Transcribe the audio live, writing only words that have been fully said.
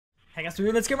Hey guys,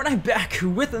 let's get right back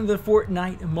with the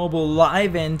Fortnite mobile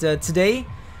live, and today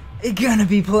gonna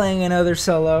be playing another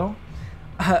solo.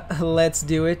 Let's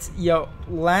do it. Yo,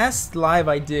 last live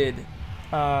I did,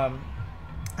 I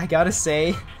gotta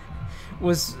say,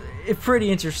 was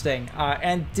pretty interesting,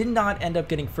 and did not end up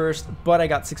getting first, but I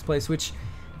got 6th place, which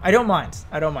I don't mind.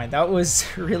 That was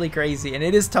really crazy, and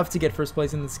it is tough to get 1st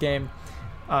place in this game.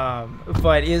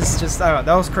 But it's just, I don't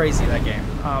know, that was crazy, that game.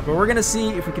 But we're gonna see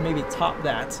if we can maybe top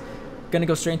that. Gonna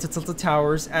go straight into Tilted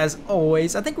Towers as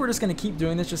always. I think we're just gonna keep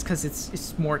doing this just because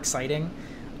it's more exciting.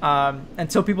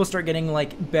 Until people start getting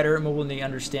like better at mobile and they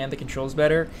understand the controls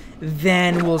better,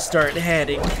 then we'll start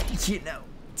heading, you know,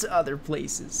 to other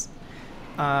places.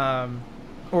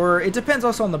 Or it depends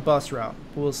also on the bus route.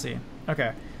 We'll see.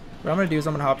 Okay, what I'm gonna do is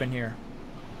I'm gonna hop in here.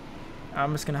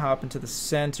 I'm just gonna hop into the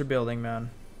center building, man.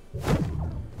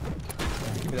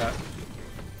 Give me that.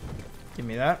 Give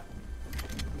me that.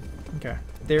 Okay.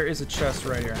 There is a chest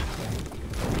right here.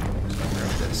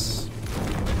 Grab this.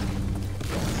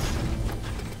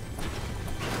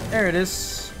 There it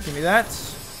is. Give me that.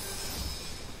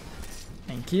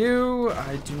 Thank you.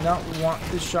 I do not want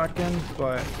this shotgun,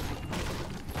 but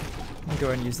let me go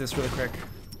ahead and use this really quick.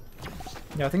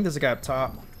 Yeah, I think there's a guy up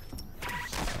top.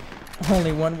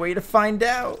 Only one way to find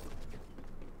out.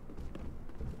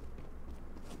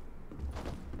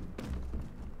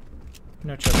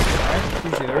 No chest. Alright,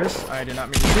 usually there is. I did not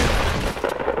mean to shoot.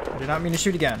 I did not mean to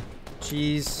shoot again.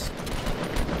 Jeez.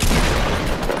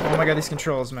 Oh my god, these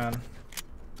controls, man.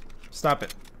 Stop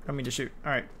it. I don't mean to shoot.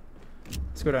 Alright.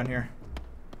 Let's go down here.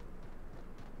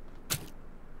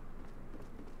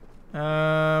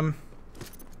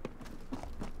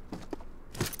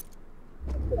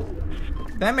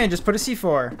 That man just put a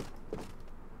C4.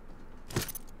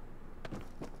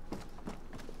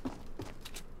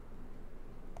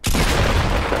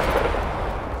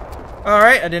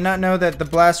 Alright, I did not know that the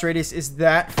blast radius is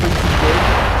that freaking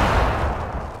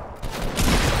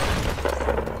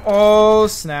big. Oh,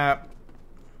 snap.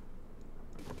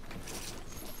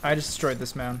 I just destroyed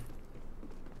this man.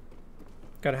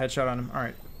 Got a headshot on him.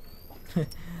 Alright.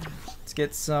 Let's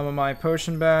get some of my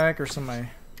potion back, or some of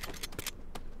my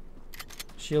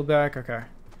shield back. Okay.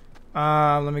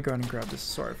 Let me go ahead and grab this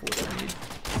sword for what I need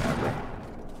badly.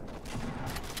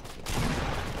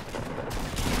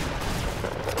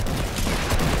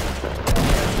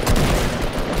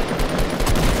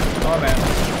 Oh man.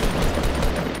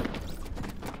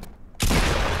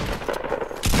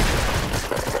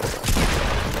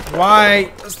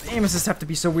 Why does the aim assist have to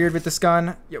be so weird with this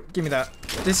gun? Yo, give me that.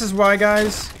 This is why,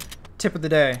 guys. Tip of the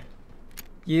day.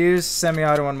 Use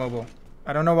semi-auto on mobile.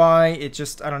 I don't know why. It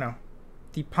just, I don't know.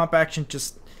 The pump action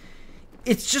just,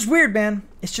 it's just weird, man.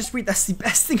 It's just weird. That's the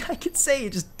best thing I can say.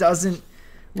 It just doesn't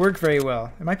work very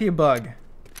well. It might be a bug,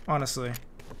 honestly.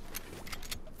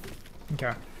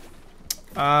 Okay.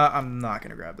 I'm not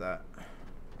gonna grab that.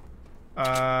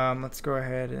 Let's go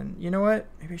ahead and, you know what?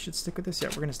 Maybe I should stick with this. Yeah,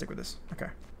 we're gonna stick with this. Okay.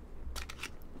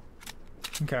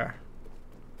 Okay.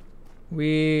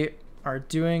 We are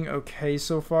doing okay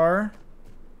so far.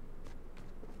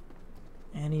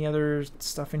 Any other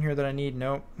stuff in here that I need?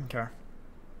 Nope. Okay.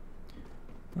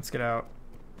 Let's get out.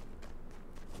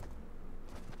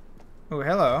 Oh,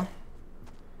 hello.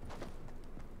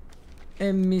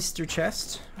 And Mr.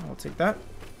 Chest. I'll take that.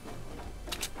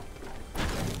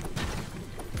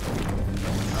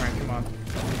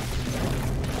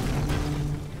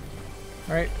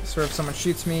 Alright, so if someone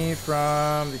shoots me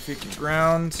from the freaking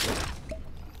ground.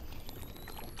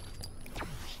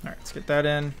 Alright, let's get that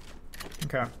in.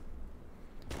 Okay.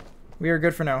 We are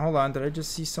good for now. Hold on, did I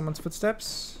just see someone's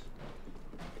footsteps?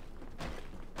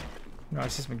 No, I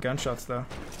see some gunshots though.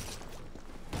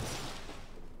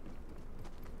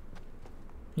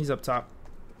 He's up top.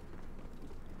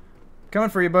 Coming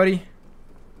for you, buddy.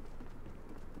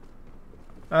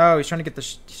 Oh, he's trying to get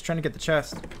the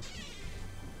chest.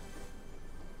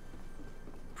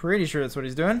 Pretty sure that's what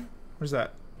he's doing. Where's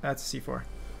that? That's a C4.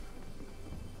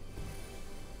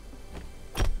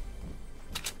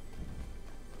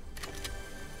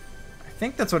 I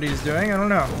think that's what he's doing. I don't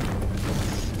know.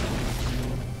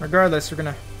 Regardless, we're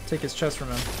gonna take his chest from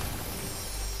him.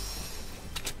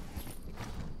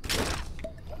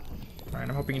 Alright,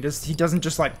 I'm hoping he doesn't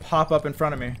just like pop up in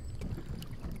front of me.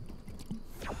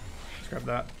 Let's grab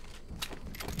that.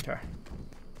 Okay.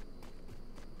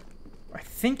 I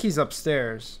think he's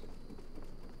upstairs.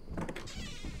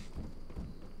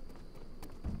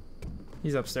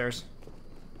 He's upstairs.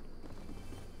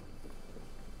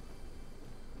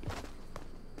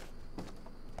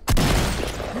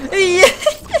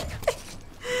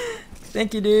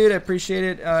 Thank you, dude. I appreciate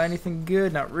it. Anything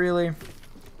good? Not really.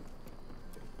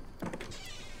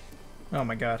 Oh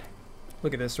my god.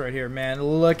 Look at this right here, man.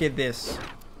 Look at this.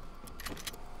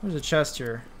 There's a chest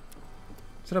here.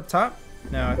 Is it up top?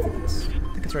 No, I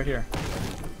think it's right here.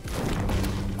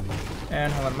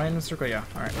 And hold on, am I in the circle? Yeah.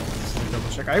 Alright. Let's double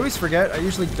check. I always forget. I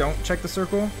usually don't check the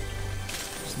circle.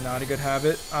 It's not a good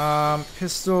habit.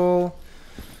 Pistol.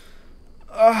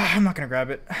 I'm not gonna grab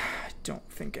it. I don't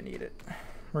think I need it.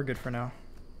 We're good for now.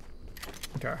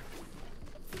 Okay.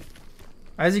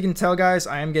 As you can tell, guys,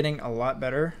 I am getting a lot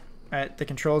better at the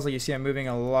controls. Like you see, I'm moving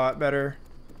a lot better.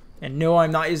 And no,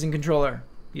 I'm not using controller.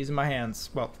 I'm using my hands.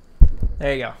 Well,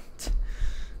 there you go.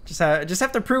 Just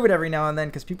have to prove it every now and then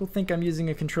because people think I'm using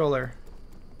a controller.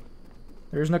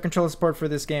 There is no controller support for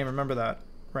this game. Remember that.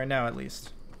 Right now, at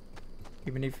least.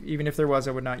 Even if there was,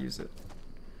 I would not use it.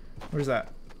 Where's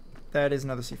that? That is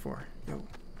another C4. Yo.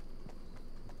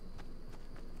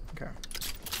 Okay.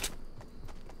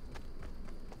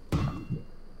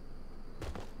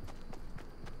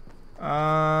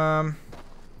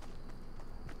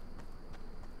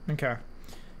 Okay.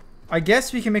 I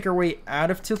guess we can make our way out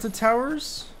of Tilted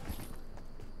Towers.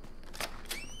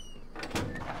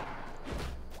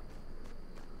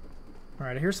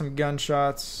 Alright, I hear some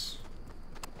gunshots.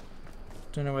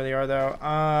 Don't know where they are though.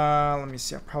 Let me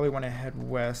see. I probably want to head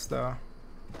west though.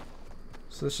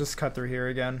 So let's just cut through here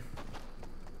again.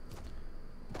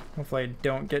 Hopefully I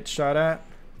don't get shot at.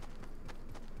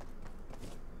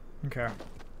 Okay.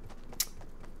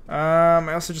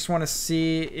 I also just want to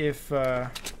see if,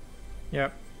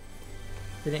 yep.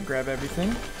 They didn't grab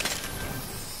everything.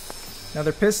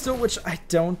 Another pistol, which I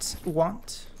don't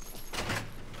want.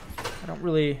 I don't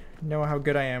really know how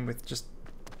good I am with just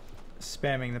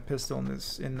spamming the pistol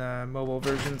in the mobile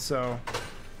version, so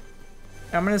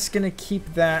I'm just gonna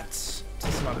keep that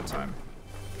to some other time.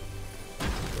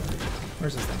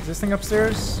 Where's this thing? Is this thing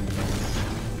upstairs?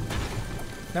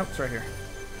 Nope, it's right here.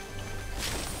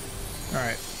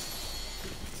 Alright.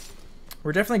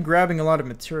 We're definitely grabbing a lot of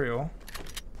material.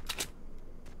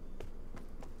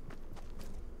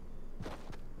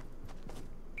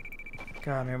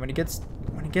 God, man, when it gets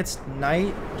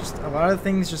night, just a lot of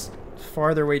things just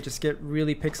farther away just get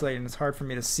really pixelated and it's hard for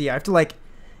me to see. I have to like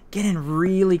get in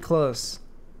really close.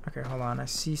 Okay, hold on. I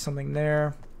see something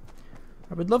there.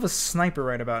 I would love a sniper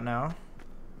right about now.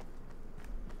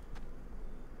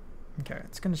 Okay,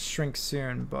 it's gonna shrink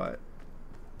soon, but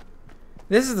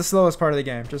this is the slowest part of the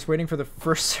game. Just waiting for the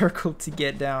first circle to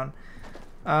get down.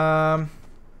 Kind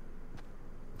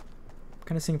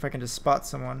of seeing if I can just spot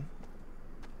someone.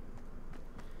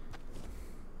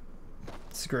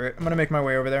 Screw it. I'm gonna make my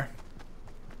way over there.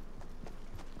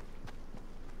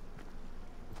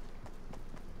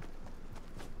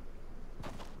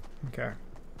 Okay.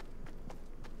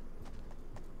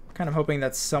 Kind of hoping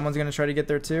that someone's gonna try to get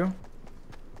there too.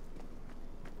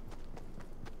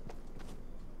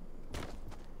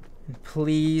 And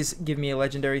please give me a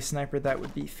legendary sniper. That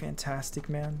would be fantastic,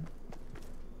 man.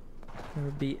 That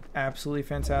would be absolutely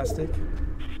fantastic.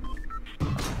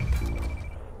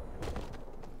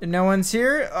 No one's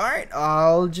here? Alright,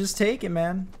 I'll just take it,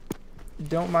 man.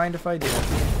 Don't mind if I do.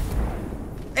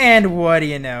 And what do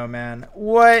you know, man?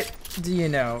 What do you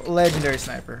know? Legendary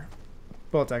sniper.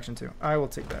 Bolt action 2. I will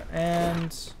take that.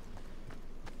 And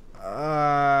I'll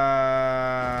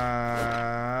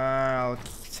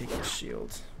take the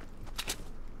shield.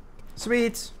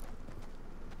 Sweet.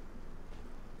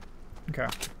 Okay.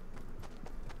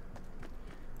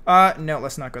 No,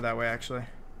 let's not go that way, actually.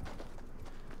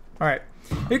 Alright.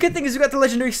 The good thing is we got the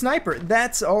legendary sniper.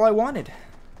 That's all I wanted.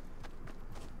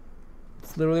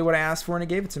 It's literally what I asked for and it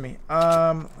gave it to me.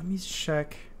 Let me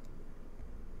check.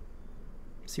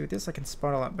 See, with this I can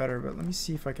spot a lot better, but let me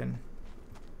see if I can.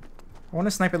 I want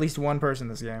to snipe at least one person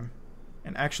this game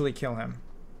and actually kill him.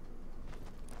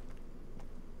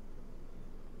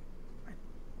 I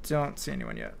don't see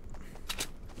anyone yet.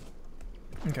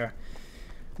 Okay.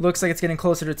 Looks like it's getting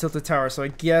closer to Tilted Tower, so I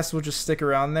guess we'll just stick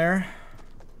around there.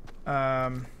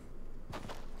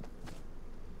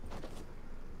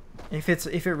 If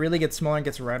it really gets smaller and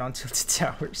gets right on Tilted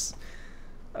Towers.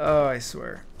 Oh, I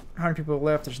swear. 100 people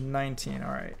left. There's 19.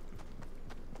 All right.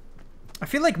 I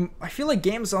feel like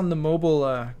games on the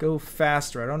mobile go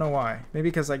faster. I don't know why. Maybe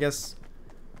because I guess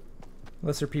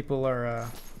lesser people are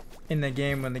in the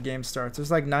game when the game starts.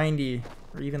 There's like 90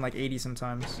 or even like 80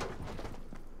 sometimes.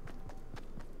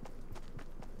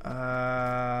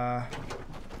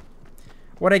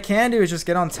 What I can do is just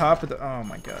get on top of the. Oh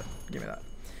my god, give me that.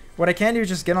 What I can do is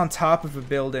just get on top of a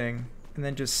building and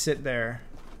then just sit there.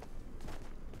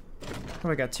 Oh,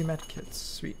 I got 2 med kits.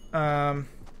 Sweet. I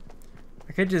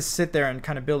could just sit there and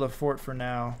kind of build a fort for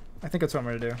now. I think that's what I'm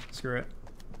gonna do. Screw it.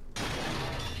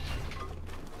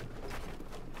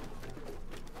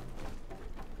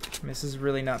 This is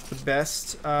really not the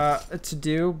best to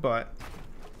do, but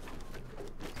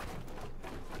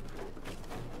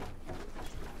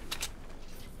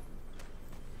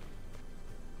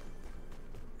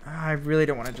I really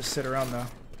don't want to just sit around though.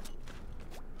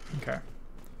 Okay.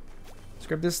 Let's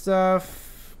grab this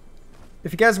stuff.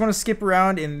 If you guys want to skip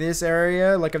around in this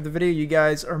area, like of the video, you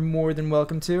guys are more than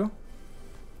welcome to.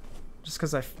 Just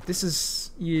because this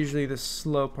is usually the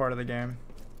slow part of the game.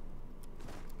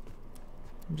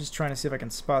 I'm just trying to see if I can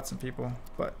spot some people,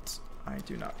 but I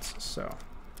do not, so.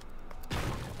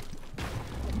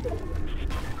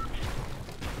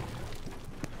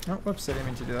 Oh, whoops, I didn't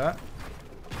mean to do that.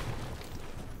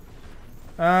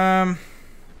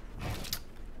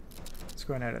 Let's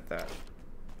go ahead and edit that.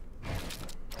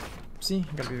 See, you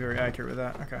gotta be very accurate with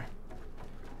that. Okay.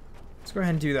 Let's go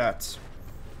ahead and do that.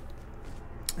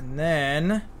 And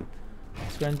then,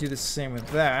 let's go ahead and do the same with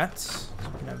that. So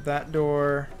we can have that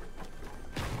door.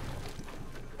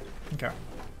 Okay.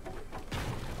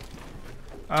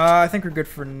 I think we're good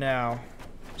for now.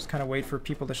 Just kind of wait for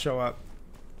people to show up.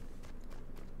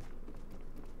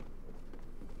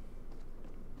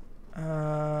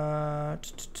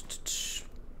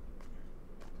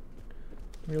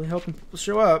 Really hoping people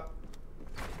show up.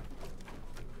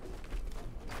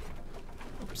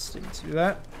 Oops, didn't do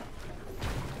that.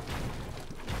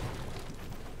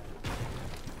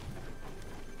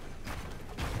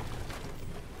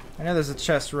 I know there's a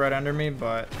chest right under me,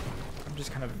 but I'm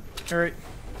just kind of... Alright.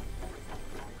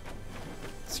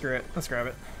 Screw it. Let's grab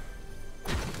it.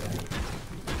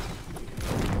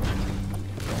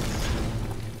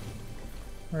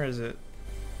 Where is it?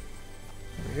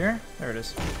 Over here? There it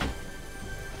is.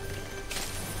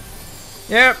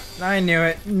 Yep, I knew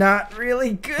it. Not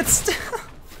really good stuff.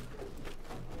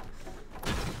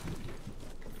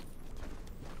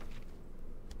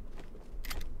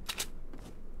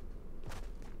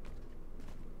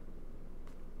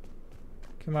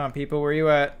 Come on, people, where you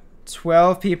at?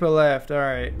 12 people left.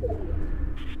 Alright.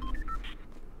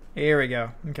 Here we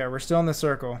go. Okay, we're still in the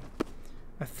circle.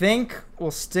 I think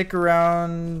we'll stick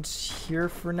around here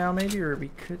for now, maybe, or we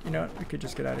could, you know what, we could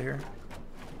just get out of here.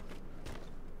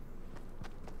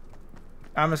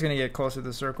 I'm just gonna get closer to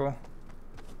the circle.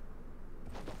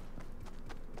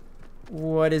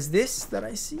 What is this that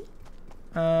I see?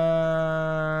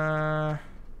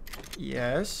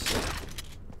 Yes.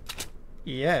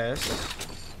 Yes.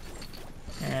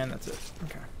 And that's it.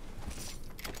 Okay.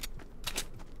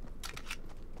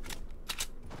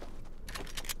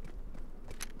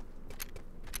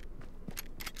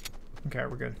 Okay,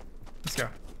 we're good. Let's go.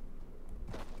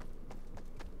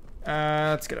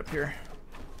 Let's get up here.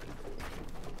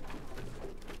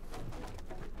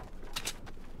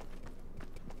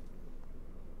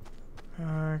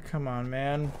 Come on,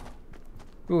 man.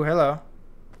 Ooh, hello.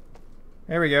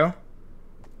 There we go.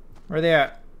 Where are they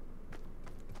at?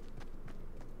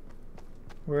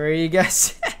 Where are you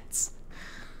guys at?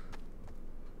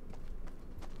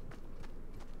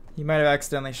 You might have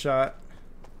accidentally shot.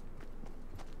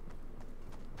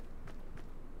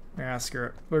 Yeah, screw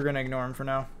it. We're gonna ignore him for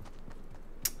now.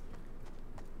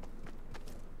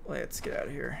 Let's get out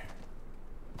of here.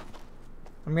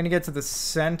 I'm gonna get to the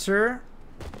center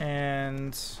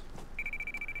and...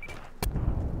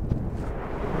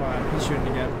 Come on, he's shooting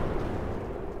again.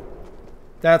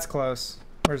 That's close.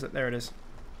 Where's it? There it is.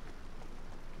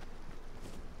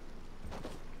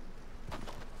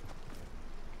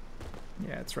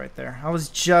 Yeah, it's right there. I was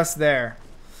just there.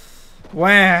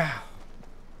 Wow.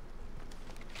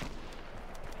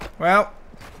 Well.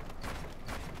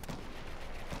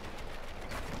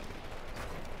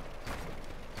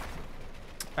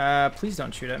 Please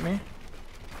don't shoot at me.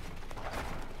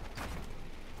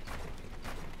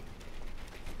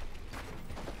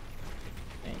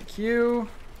 Thank you.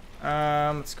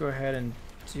 Let's go ahead and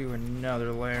do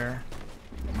another layer.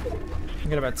 We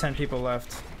got about 10 people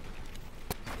left.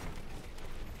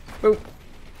 Boop.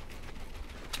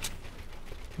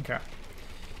 Okay.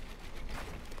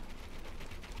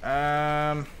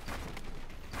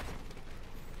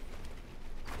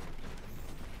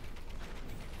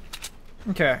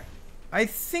 Okay. I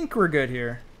think we're good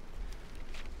here.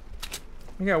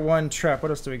 We got one trap. What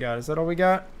else do we got? Is that all we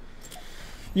got?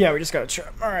 Yeah, we just got a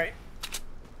trap. Alright.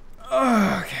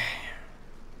 Okay.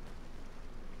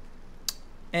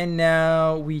 And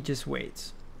now we just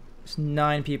wait. There's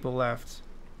 9 people left.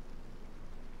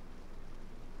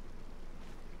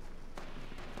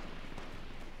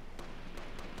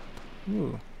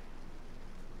 Ooh.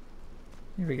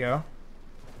 Here we go.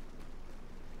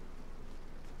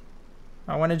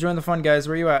 I want to join the fun, guys.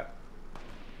 Where you at?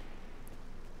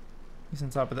 He's on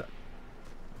top of the...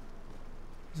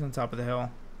 He's on top of the hill.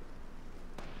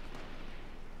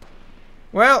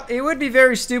 Well, it would be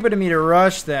very stupid of me to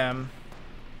rush them.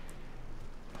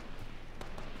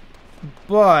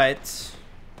 But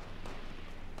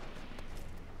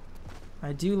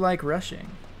I do like rushing.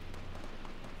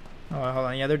 Oh, hold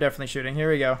on. Yeah, they're definitely shooting. Here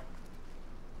we go.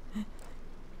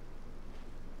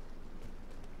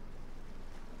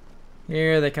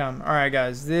 Here they come. Alright,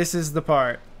 guys. This is the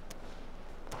part.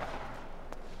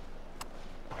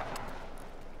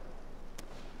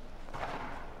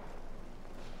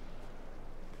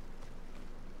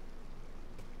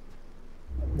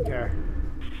 Okay.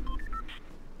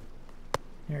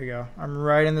 Here we go. I'm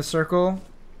right in the circle.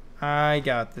 I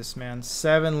got this, man.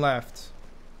 7 left.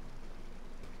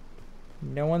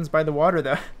 No one's by the water,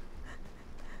 though.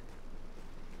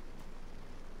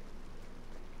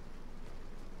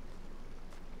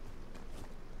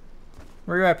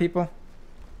 Where you at, people?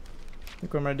 I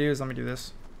think what I'm gonna do is let me do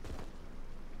this.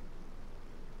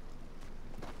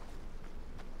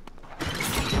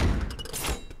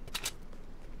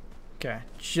 Okay,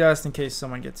 just in case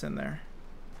someone gets in there.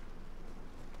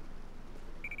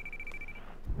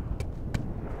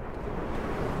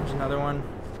 There's another one.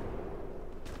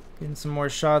 Getting some more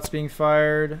shots being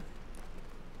fired.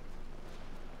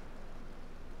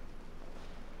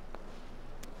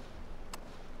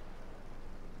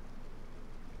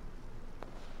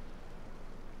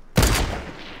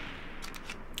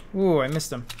 Ooh, I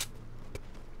missed him.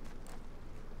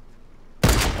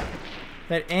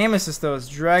 That aim assist, though, is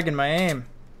dragging my aim.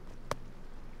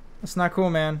 That's not cool,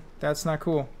 man. That's not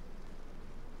cool.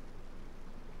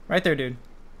 Right there, dude.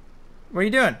 What are you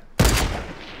doing?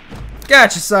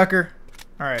 Gotcha, sucker.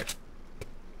 Alright.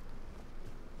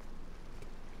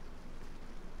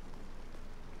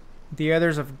 The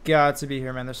others have got to be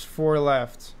here, man. There's 4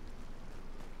 left.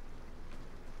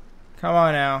 Come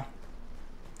on now.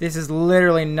 This is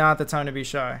literally not the time to be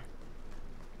shy.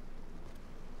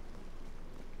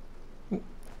 Ooh.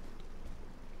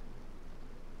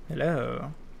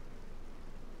 Hello.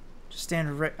 Just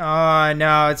stand right. Oh,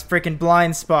 no. It's freaking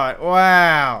blind spot.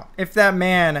 Wow. If that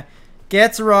man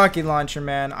gets a rocket launcher,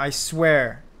 man, I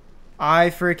swear.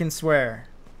 I freaking swear.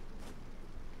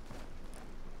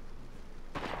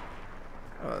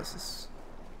 Oh, this is...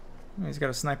 Oh, he's got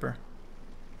a sniper.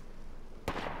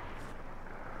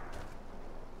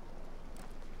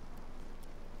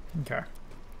 Okay.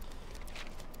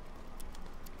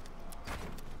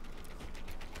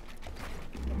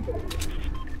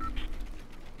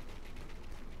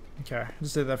 Okay,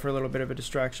 just did that for a little bit of a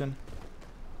distraction.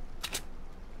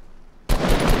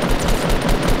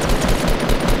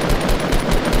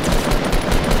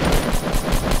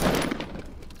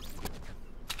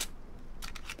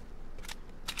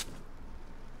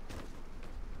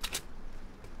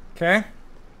 Okay.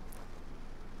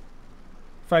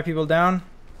 5 people down.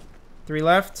 3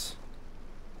 left.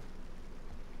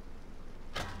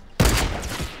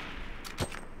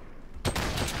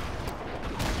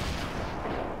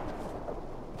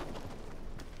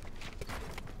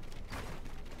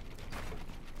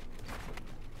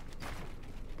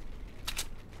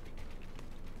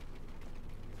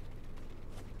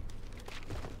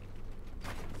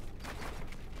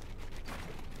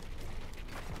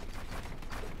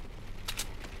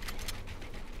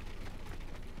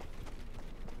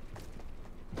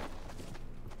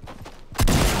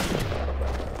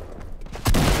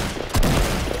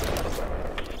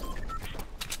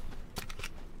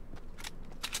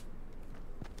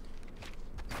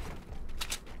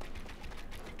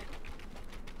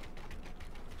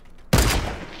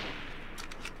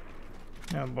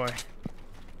 Oh boy.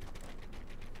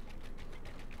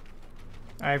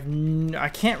 I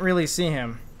can't really see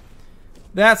him.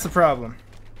 That's the problem.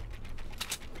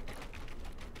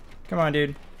 Come on,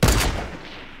 dude.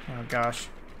 Oh gosh.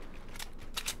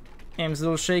 Aim's a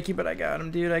little shaky, but I got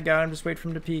him, dude. I got him. Just wait for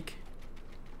him to peek.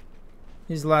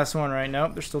 He's the last one, right?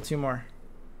 Nope, there's still 2 more.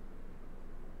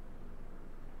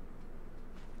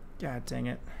 God dang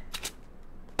it.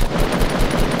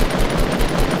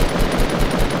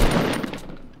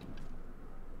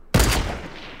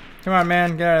 Come on,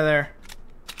 man. Get out of there.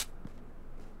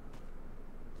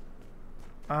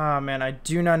 Ah, oh, man. I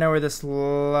do not know where this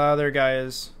other guy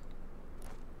is.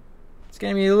 It's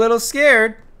getting me a little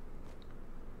scared.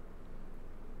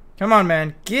 Come on,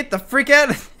 man. Get the freak out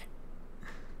of there.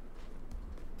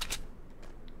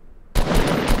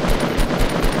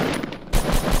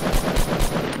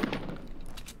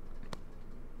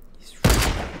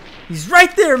 He's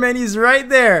right there, man. He's right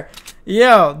there.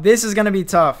 Yo, this is going to be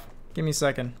tough. Give me a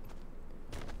second.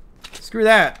 Screw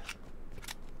that.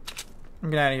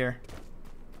 I'm getting out of here.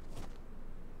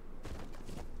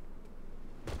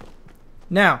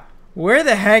 Now, where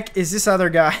the heck is this other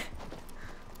guy?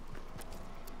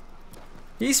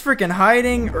 He's freaking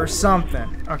hiding or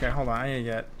something. Okay, hold on. I need to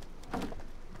get...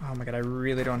 Oh my god, I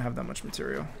really don't have that much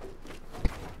material.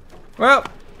 Well...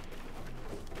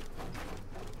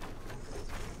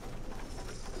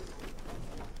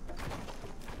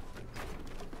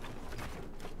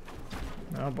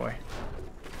 Oh boy.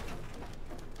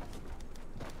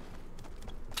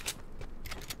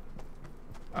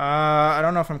 I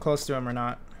don't know if I'm close to him or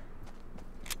not.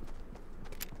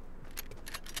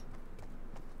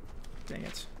 Dang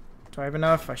it. Do I have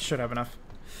enough? I should have enough.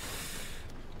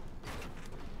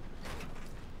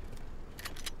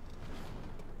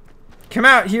 Come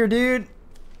out here, dude.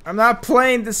 I'm not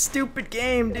playing this stupid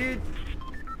game, dude.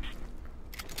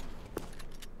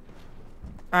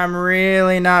 I'm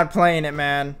really not playing it,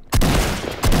 man.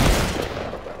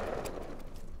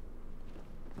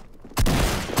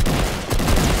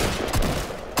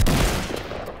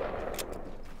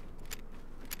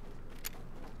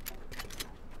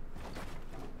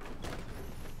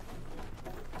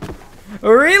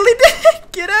 Really?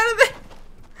 Get out of there!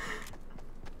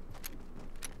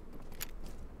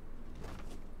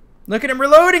 Look at him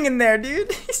reloading in there,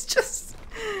 dude. He's just...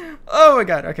 Oh my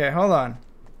god. Okay, hold on.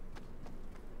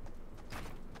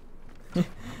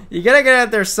 You gotta get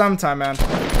out there sometime, man.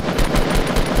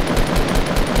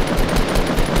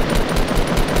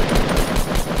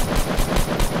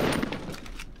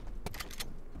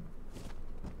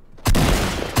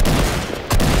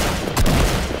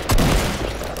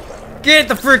 Get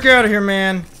the frick out of here,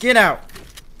 man. Get out.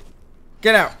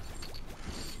 Get out.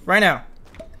 Right now.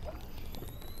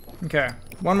 Okay,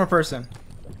 one more person.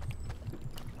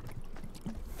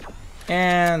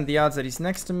 And the odds that he's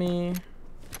next to me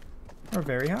are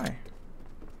very high.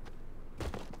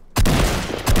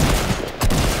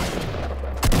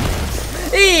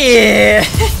 Yeah!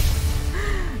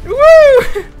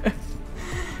 Woo!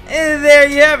 And there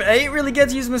you have it. I didn't really get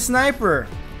to use my sniper.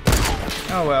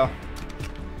 Oh well.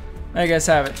 There you guys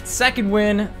have it. Second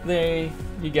win. There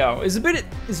you go. It's a bit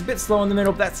slow in the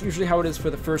middle, but that's usually how it is for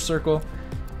the first circle.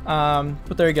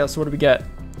 But there you go. So what do we get?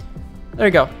 There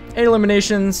you go. 8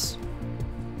 eliminations.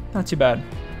 Not too bad.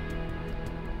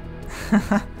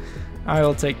 I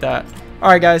will take that.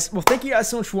 Alright guys, well thank you guys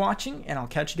so much for watching, and I'll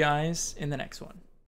catch you guys in the next one.